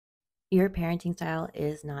Your parenting style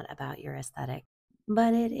is not about your aesthetic,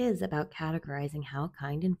 but it is about categorizing how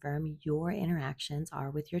kind and firm your interactions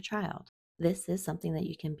are with your child. This is something that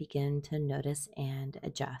you can begin to notice and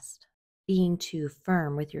adjust. Being too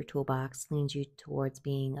firm with your toolbox leans you towards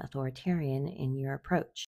being authoritarian in your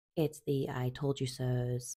approach. It's the I told you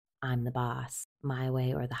so's, I'm the boss, my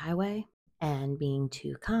way or the highway. And being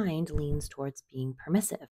too kind leans towards being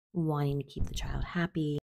permissive, wanting to keep the child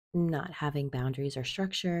happy, not having boundaries or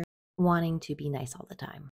structure, wanting to be nice all the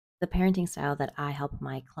time. The parenting style that I help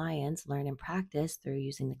my clients learn and practice through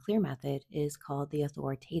using the CLEAR method is called the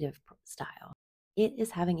authoritative style. It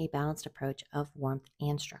is having a balanced approach of warmth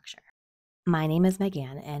and structure. My name is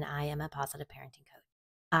MegAnne, and I am a positive parenting coach.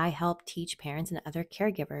 I help teach parents and other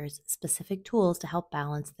caregivers specific tools to help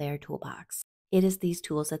balance their toolbox. It is these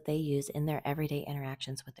tools that they use in their everyday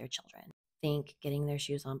interactions with their children. Think getting their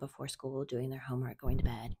shoes on before school, doing their homework, going to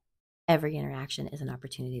bed. Every interaction is an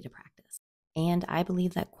opportunity to practice. And I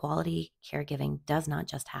believe that quality caregiving does not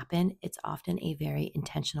just happen, it's often a very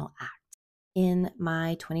intentional act. In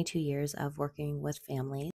my 22 years of working with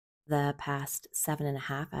families, the past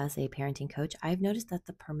 7.5 as a parenting coach, I've noticed that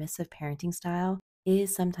the permissive parenting style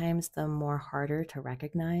is sometimes the more harder to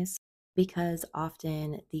recognize because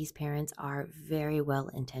often these parents are very well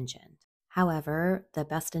intentioned. However, the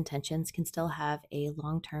best intentions can still have a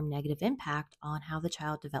long term negative impact on how the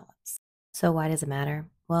child develops. So, why does it matter?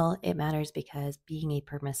 Well, it matters because being a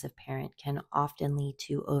permissive parent can often lead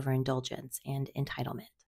to overindulgence and entitlement.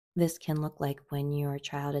 This can look like when your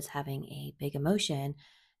child is having a big emotion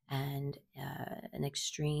and an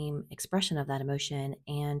extreme expression of that emotion,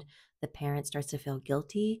 and the parent starts to feel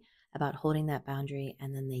guilty about holding that boundary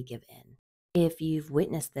and then they give in. If you've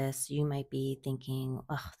witnessed this, you might be thinking,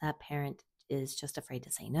 oh, that parent is just afraid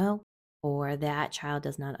to say no, or that child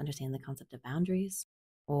does not understand the concept of boundaries,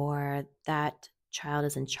 or that child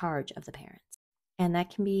is in charge of the parents. And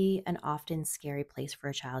that can be an often scary place for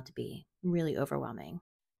a child to be, really overwhelming.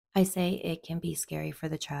 I say it can be scary for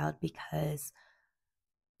the child because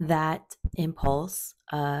that impulse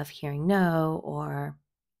of hearing no or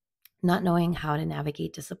not knowing how to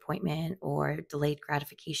navigate disappointment or delayed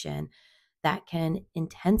gratification that can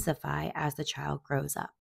intensify as the child grows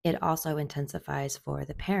up. It also intensifies for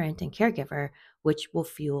the parent and caregiver, which will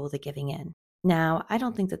fuel the giving in. Now, I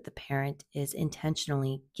don't think that the parent is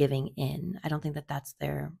intentionally giving in. I don't think that that's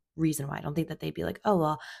their reason why. I don't think that they'd be like, oh,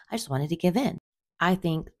 well, I just wanted to give in. I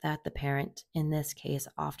think that the parent in this case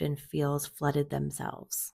often feels flooded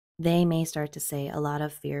themselves. They may start to say a lot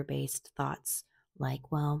of fear based thoughts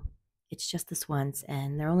like, well, it's just this once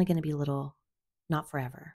and they're only going to be little, not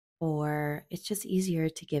forever. Or it's just easier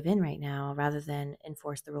to give in right now rather than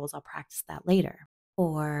enforce the rules. I'll practice that later.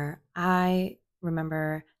 Or I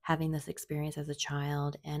remember having this experience as a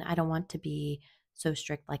child and I don't want to be so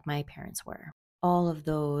strict like my parents were. All of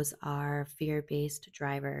those are fear based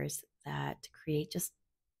drivers that create just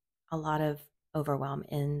a lot of overwhelm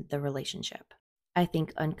in the relationship. I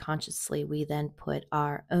think unconsciously we then put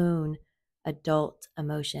our own adult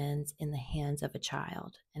emotions in the hands of a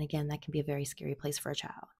child. And again, that can be a very scary place for a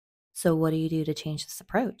child. So, what do you do to change this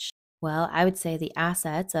approach? Well, I would say the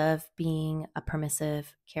assets of being a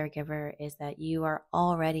permissive caregiver is that you are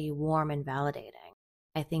already warm and validating.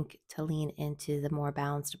 I think to lean into the more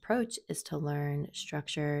balanced approach is to learn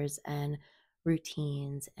structures and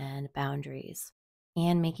routines and boundaries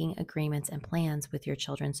and making agreements and plans with your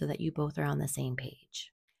children so that you both are on the same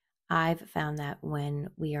page. I've found that when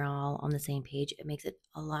we are all on the same page, it makes it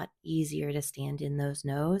a lot easier to stand in those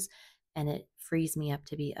no's and it frees me up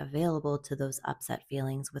to be available to those upset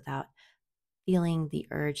feelings without feeling the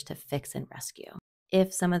urge to fix and rescue.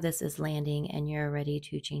 If some of this is landing and you're ready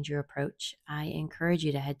to change your approach, I encourage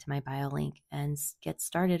you to head to my bio link and get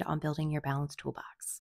started on building your balanced toolbox.